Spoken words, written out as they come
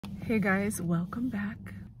Hey guys, welcome back.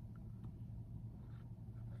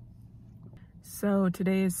 So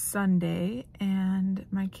today is Sunday and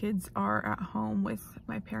my kids are at home with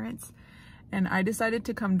my parents, and I decided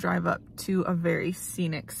to come drive up to a very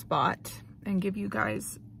scenic spot and give you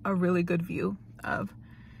guys a really good view of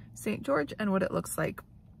St. George and what it looks like.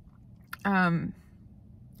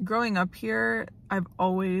 Growing up here,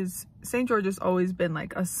 St. George has always been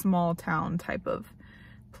like a small town type of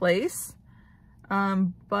place.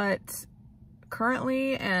 But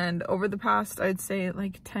currently and over the past, I'd say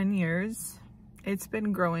like 10 years, it's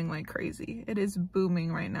been growing like crazy. It is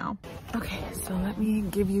booming right now. Okay, so let me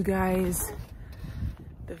give you guys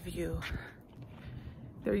the view.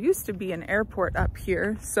 There used to be an airport up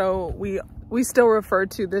here, so we still refer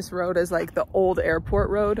to this road as like the old airport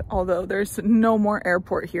road, although there's no more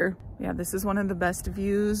airport here. Yeah, this is one of the best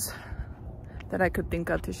views that I could think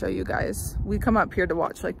of to show you guys. We come up here to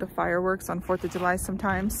watch like the fireworks on 4th of July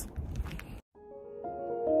sometimes.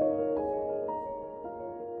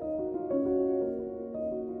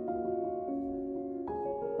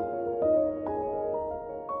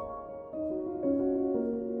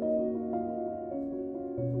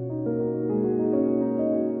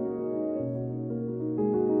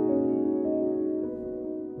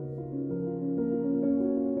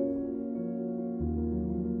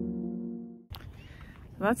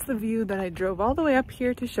 That's the view that I drove all the way up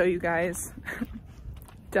here to show you guys.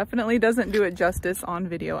 Definitely doesn't do it justice on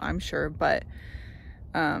video, I'm sure, but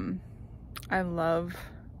I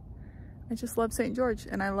just love St. George,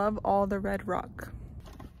 and I love all the red rock.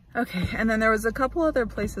 Okay, and then there was a couple other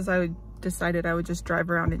places I decided I would just drive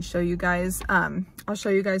around and show you guys. I'll show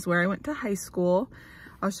you guys where I went to high school.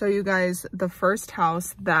 I'll show you guys the first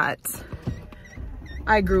house that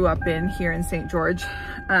I grew up in here in St. George.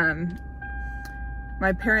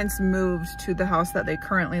 My parents moved to the house that they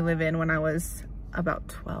currently live in when I was about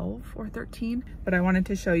 12 or 13, but I wanted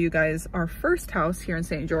to show you guys our first house here in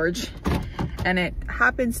St. George, and it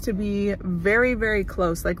happens to be very, very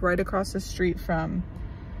close, like right across the street from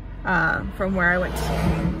where I went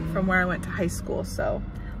to high school. So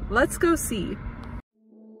let's go see.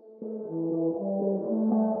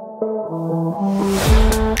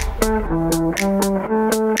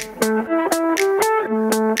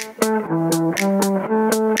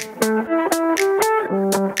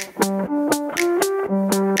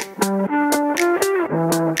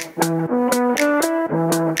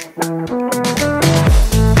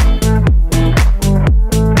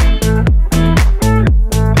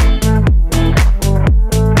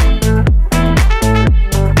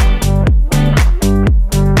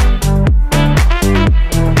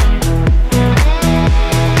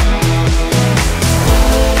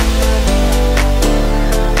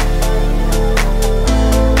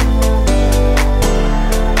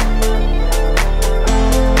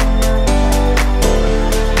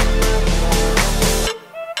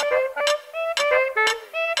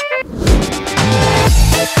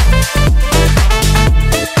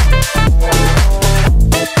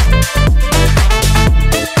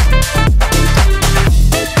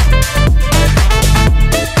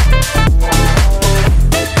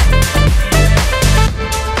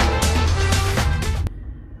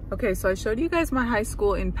 Okay, so I showed you guys my high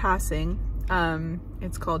school in passing.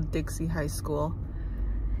 It's called Dixie High School,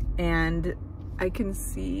 and I can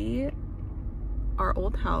see our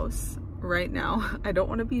old house right now. I don't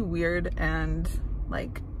want to be weird and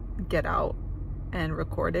like get out and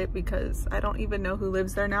record it because I don't even know who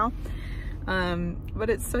lives there now.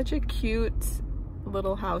 But it's such a cute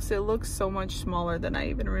little house. It looks so much smaller than I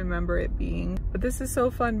even remember it being. But this is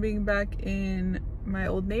so fun being back in my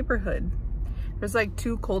old neighborhood. There's like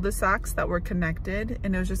 2 cul-de-sacs that were connected,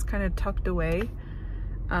 and it was just kind of tucked away.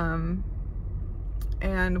 And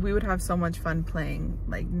we would have so much fun playing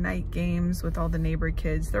like night games with all the neighbor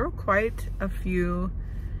kids. There were quite a few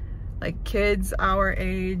like kids our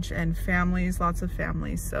age and families, lots of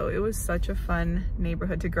families. So it was such a fun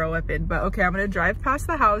neighborhood to grow up in. But okay, I'm gonna drive past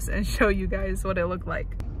the house and show you guys what it looked like.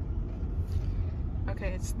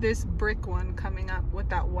 Okay, it's this brick one coming up with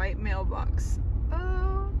that white mailbox.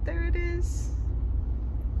 Oh, there it is.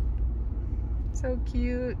 So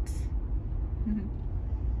cute.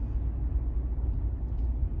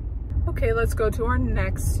 Okay, let's go to our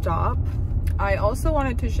next stop. I also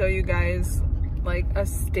wanted to show you guys like a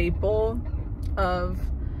staple of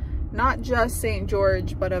not just St.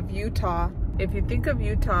 George, but of Utah. If you think of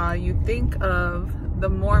Utah, you think of the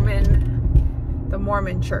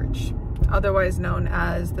Mormon church, otherwise known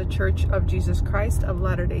as the Church of Jesus Christ of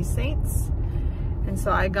Latter-day Saints. And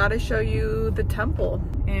so I gotta show you the temple.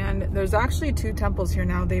 And there's actually 2 temples here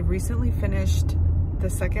now. They've recently finished the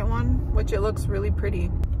second one, which it looks really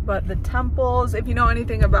pretty. But the temples, if you know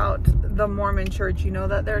anything about the Mormon church, you know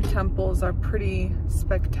that their temples are pretty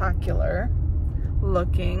spectacular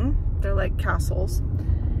looking. They're like castles.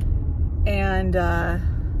 And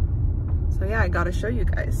so yeah, I gotta show you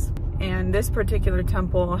guys. And this particular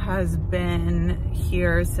temple has been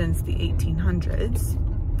here since the 1800s.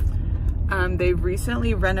 They've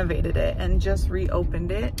recently renovated it and just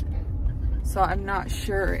reopened it. So I'm not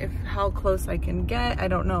sure how close I can get. I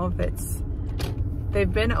don't know if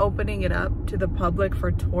they've been opening it up to the public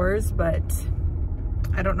for tours, but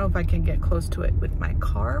I don't know if I can get close to it with my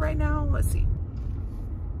car right now. Let's see.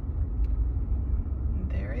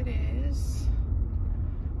 There it is.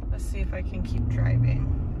 Let's see if I can keep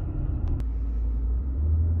driving.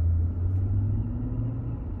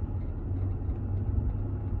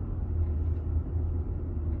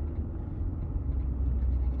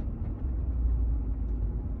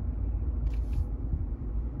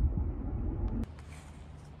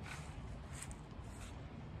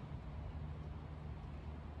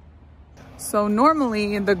 So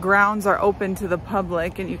normally the grounds are open to the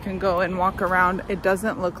public and you can go and walk around. It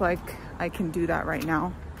doesn't look like I can do that right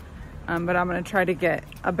now. But I'm gonna try to get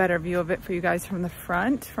a better view of it for you guys from the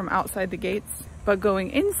front, from outside the gates. But going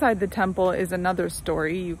inside the temple is another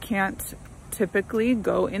story. You can't typically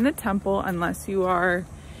go in the temple unless you are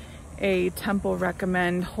a temple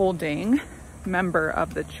recommend holding member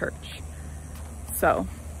of the church. So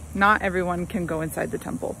not everyone can go inside the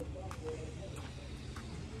temple.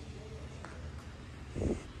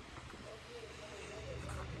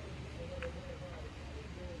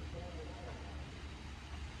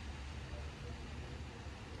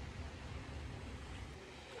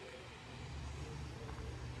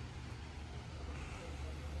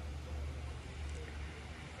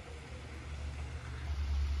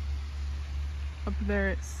 Up there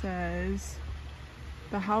it says,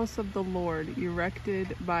 "The House of the Lord,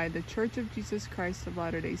 erected by the Church of Jesus Christ of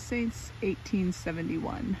Latter-day Saints,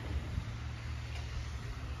 1871.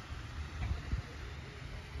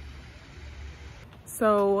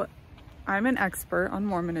 So I'm an expert on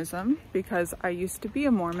Mormonism because I used to be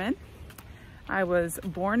a Mormon. I was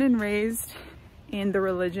born and raised in the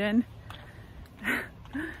religion.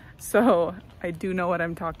 So I do know what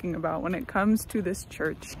I'm talking about when it comes to this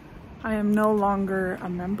church. I am no longer a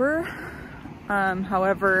member.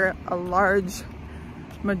 However, a large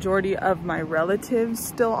majority of my relatives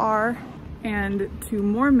still are. And to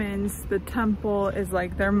Mormons, the temple is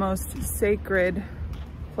like their most sacred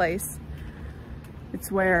place.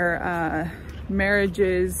 It's where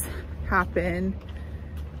marriages happen.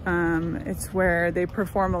 It's where they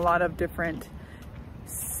perform a lot of different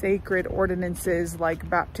sacred ordinances like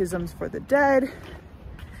baptisms for the dead,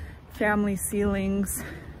 family sealings,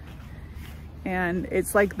 and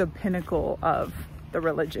it's like the pinnacle of the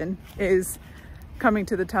religion is coming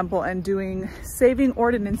to the temple and doing saving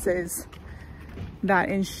ordinances that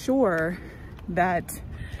ensure that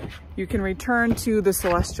you can return to the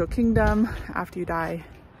celestial kingdom after you die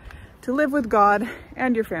to live with God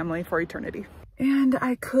and your family for eternity. And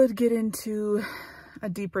I could get into a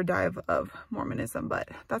deeper dive of Mormonism, but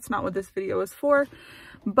that's not what this video is for.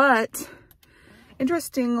 But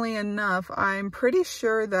interestingly enough, I'm pretty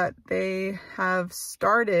sure that they have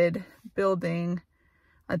started building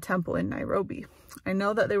a temple in Nairobi. I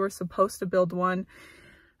know that they were supposed to build one.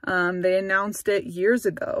 They announced it years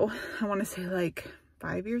ago. I want to say like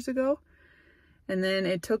 5 years ago. And then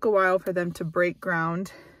it took a while for them to break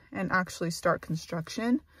ground and actually start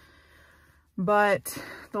construction. But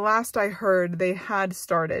the last I heard, they had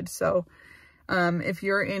started. So if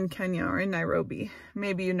you're in Kenya or in Nairobi,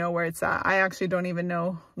 maybe you know where it's at. I actually don't even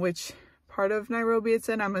know which part of Nairobi it's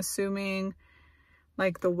in. I'm assuming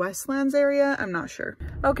like the Westlands area. I'm not sure.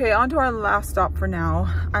 Okay, on to our last stop for now.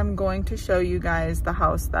 I'm going to show you guys the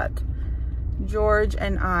house that George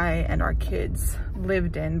and I and our kids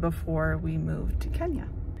lived in before we moved to Kenya.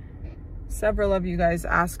 Several of you guys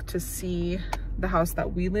asked to see the house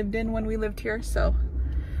that we lived in when we lived here, so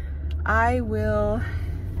I will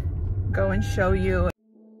go and show you.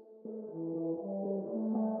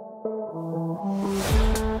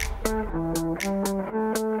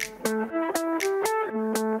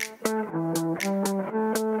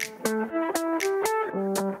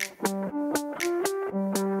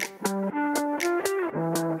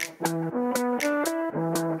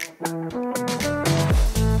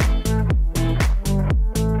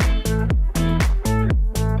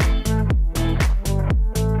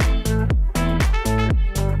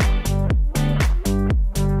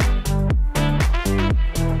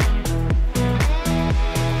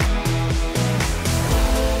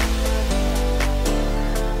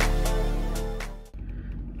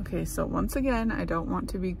 once again, I don't want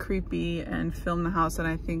to be creepy and film the house, and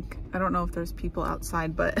I don't know if there's people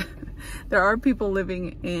outside, but there are people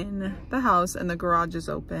living in the house, and the garage is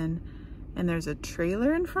open and there's a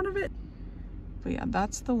trailer in front of it. But yeah,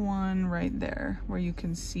 that's the one right there where you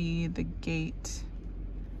can see the gate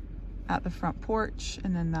at the front porch,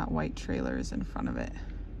 and then that white trailer is in front of it.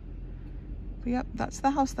 But yep, that's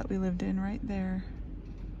the house that we lived in right there.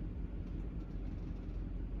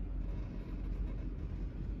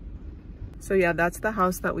 So yeah, that's the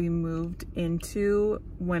house that we moved into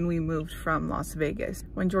when we moved from Las Vegas.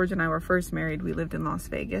 When George and I were first married, we lived in Las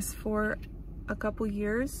Vegas for a couple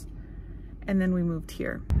years, and then we moved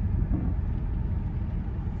here.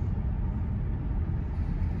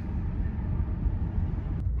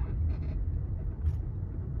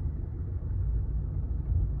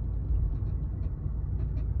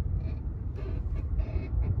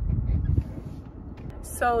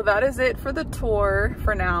 So that is it for the tour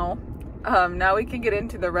for now. Now we can get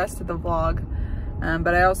into the rest of the vlog.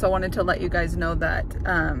 But I also wanted to let you guys know that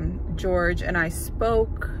George and I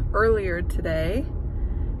spoke earlier today,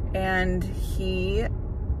 and he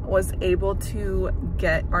was able to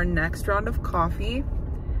get our next round of coffee.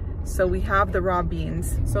 So we have the raw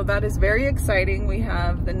beans. So that is very exciting. We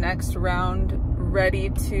have the next round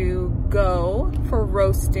ready to go for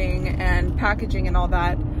roasting and packaging and all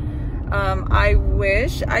that. I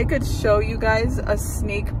wish I could show you guys a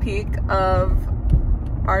sneak peek of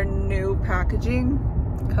our new packaging,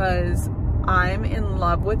 because I'm in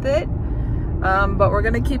love with it, but we're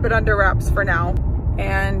gonna keep it under wraps for now.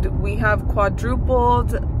 And we have quadrupled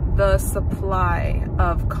the supply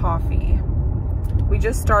of coffee. We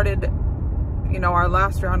just started, you know, our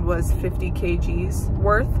last round was 50 kgs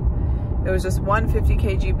worth. It was just one 50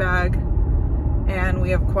 kg bag, and we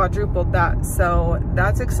have quadrupled that. So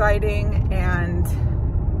that's exciting, and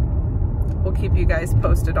we'll keep you guys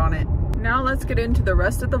posted on it. Now let's get into the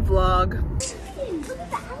rest of the vlog.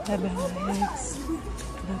 The bags.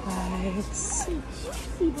 The bags.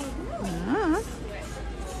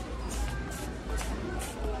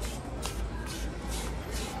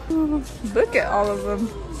 Ooh, look at all of them.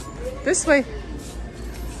 This way. I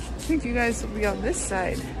think you guys will be on this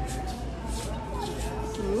side.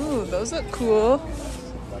 Ooh, those look cool.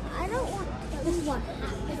 I don't want this one.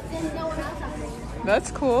 No one else has it.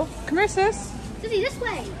 That's cool. Come here, sis. Sissy, this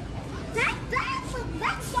way.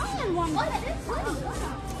 That's solid one. Look at this one.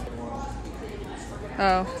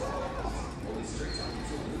 Oh.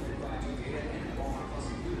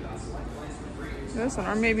 This one,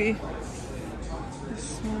 or maybe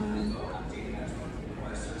this one.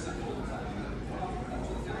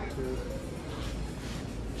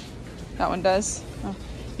 That one does. Oh.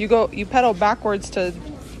 You pedal backwards to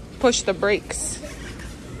push the brakes.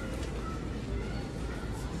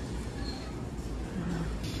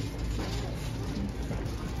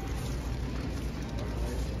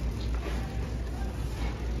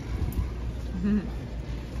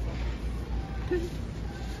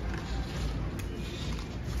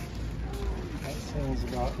 That sounds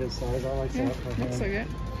about his size. I like that for him. Looks like it.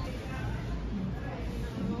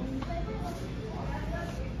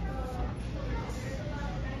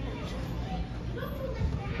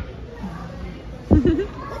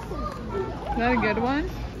 Is that a good one?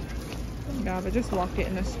 Yeah, but just walked it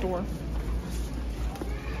in the store.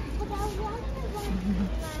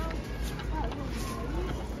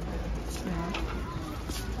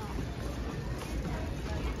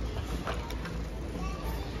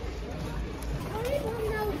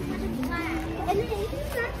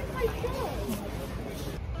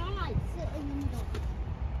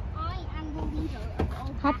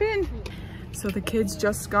 Hop in. So the kids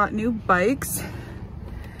just got new bikes.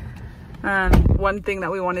 One thing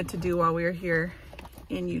that we wanted to do while we were here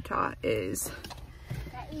in Utah is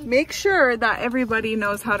make sure that everybody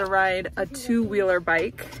knows how to ride a two-wheeler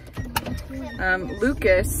bike.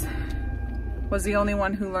 Lucas was the only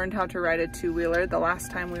one who learned how to ride a two-wheeler the last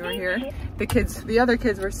time we were here. The other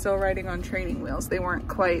kids were still riding on training wheels. They weren't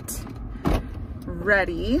quite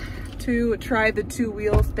ready to try the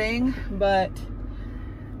two-wheel thing, but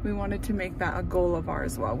we wanted to make that a goal of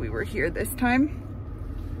ours while we were here this time.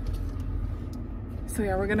 So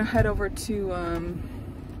yeah, we're gonna head over to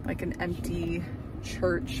like an empty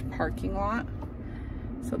church parking lot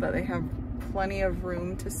so that they have plenty of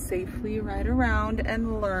room to safely ride around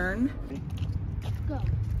and learn. Go.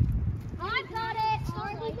 I got it.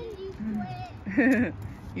 Sorry, it.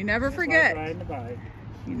 You never forget. Riding the bike.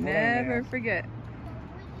 You never forget.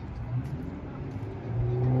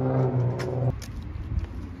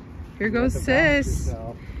 Here goes sis.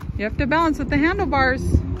 You have to balance with the handlebars.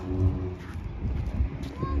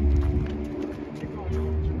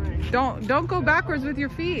 Don't go backwards with your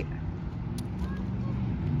feet.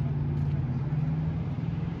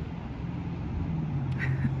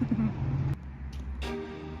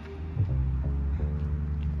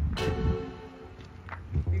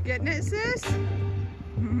 You getting it, sis?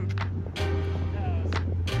 You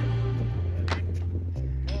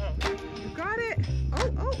got it. Oh,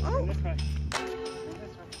 oh, oh.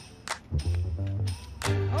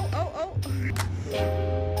 Oh, oh, oh.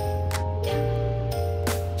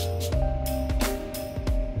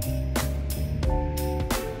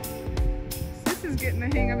 Sis is getting the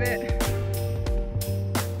hang of it.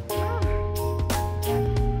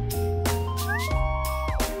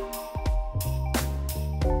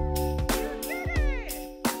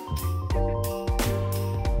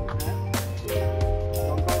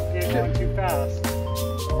 Going too fast. Yeah,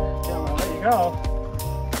 I'm gonna let you go.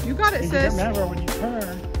 You got it, And sis. remember, when you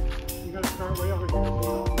turn, you gotta start way over here.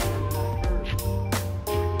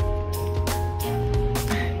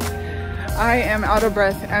 I am out of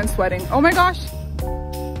breath and sweating. Oh my gosh.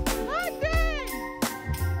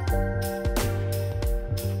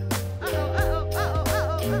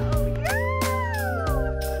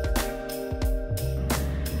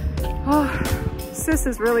 Sis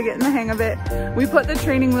is really getting the hang of it. We put the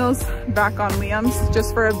training wheels back on Liam's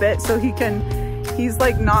just for a bit so he's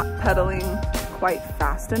like not pedaling quite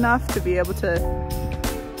fast enough to be able to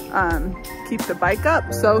keep the bike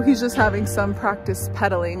up. So he's just having some practice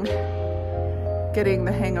pedaling, getting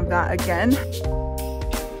the hang of that again.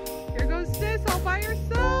 Here goes sis all by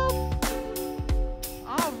herself.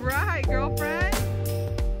 All right, girlfriend.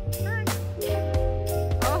 Turn.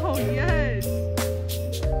 Oh, yes.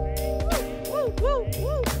 Woo, woo,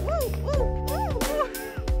 woo, woo, woo, woo, woo.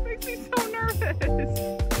 Makes me so nervous.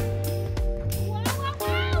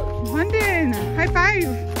 London, high five.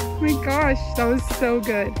 Oh my gosh, that was so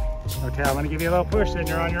good. Okay, I'm gonna give you a little push, then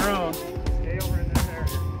you're on your own. Stay over in this area.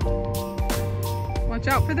 Watch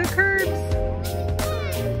out for the curbs.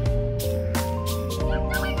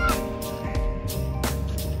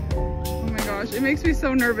 Oh my gosh, it makes me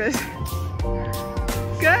so nervous.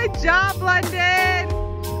 Good job, London.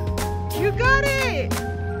 You got it.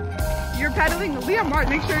 You're pedaling. Liam, Mark,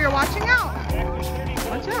 make sure you're watching out.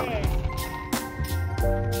 Watch out.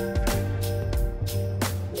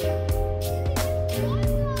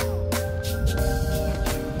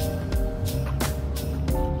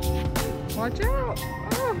 Watch out.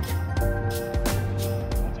 Oh.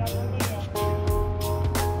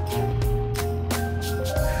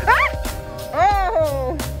 Ah!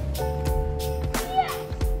 Oh.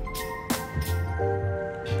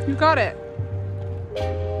 You got it.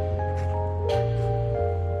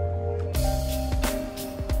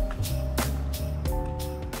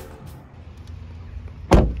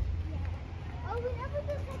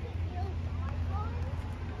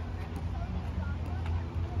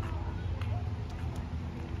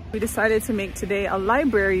 We decided to make today a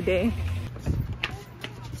library day.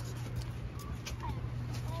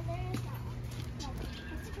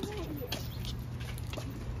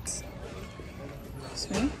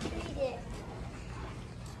 See?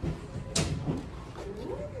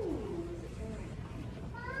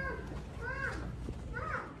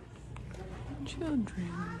 Children.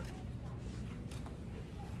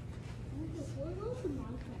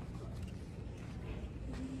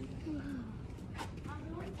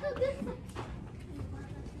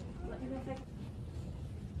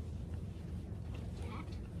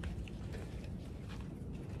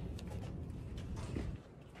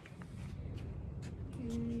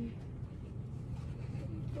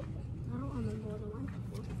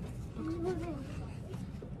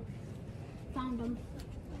 Found them.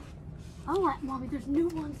 Oh, Mommy, there's new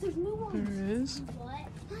ones. There's new ones. There is. What?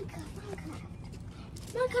 Minecraft.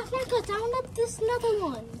 I want this another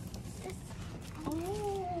one.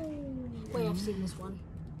 Oh. Wait, I've seen this one.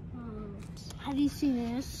 Have you seen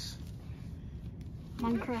this?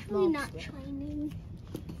 Minecraft mobster. Not training.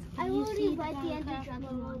 I already read the Ender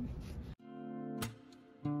Dragon one.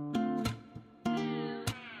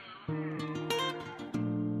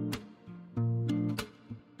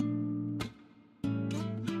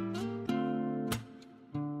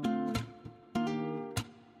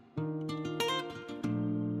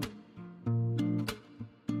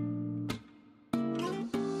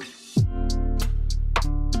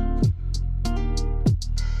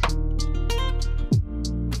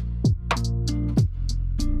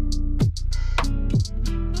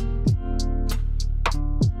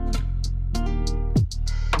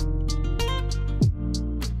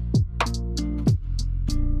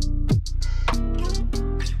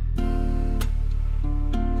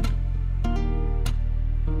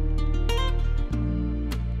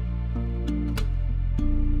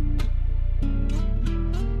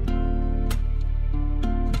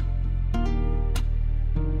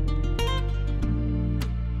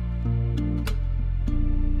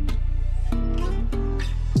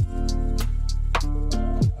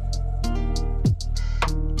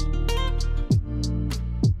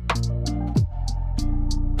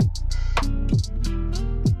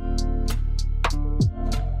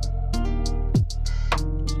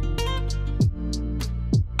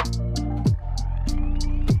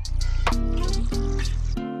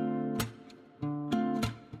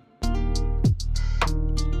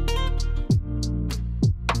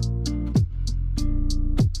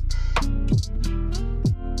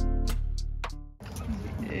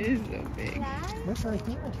 Look right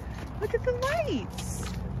here. Look at the lights.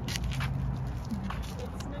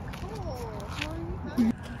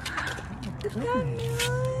 It's Nicole.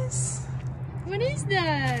 Nice. What is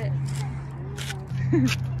that?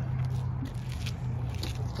 Let's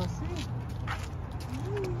go see.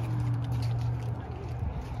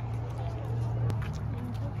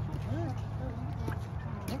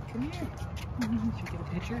 Look, come here. Should we get a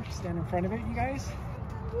picture? Stand in front of it, you guys.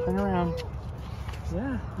 Turn around.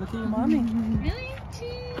 Yeah, look at your mommy. Really?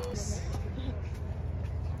 Cheese.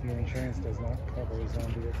 Your insurance does not cover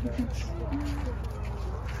zombie attacks.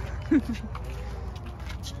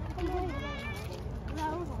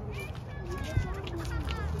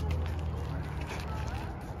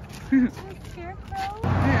 Yeah,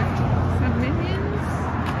 some minions.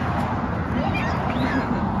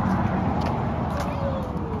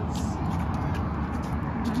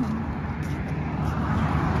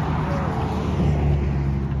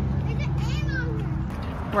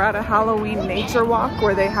 We're at a Halloween nature walk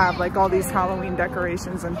where they have like all these Halloween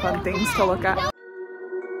decorations and fun things to look at.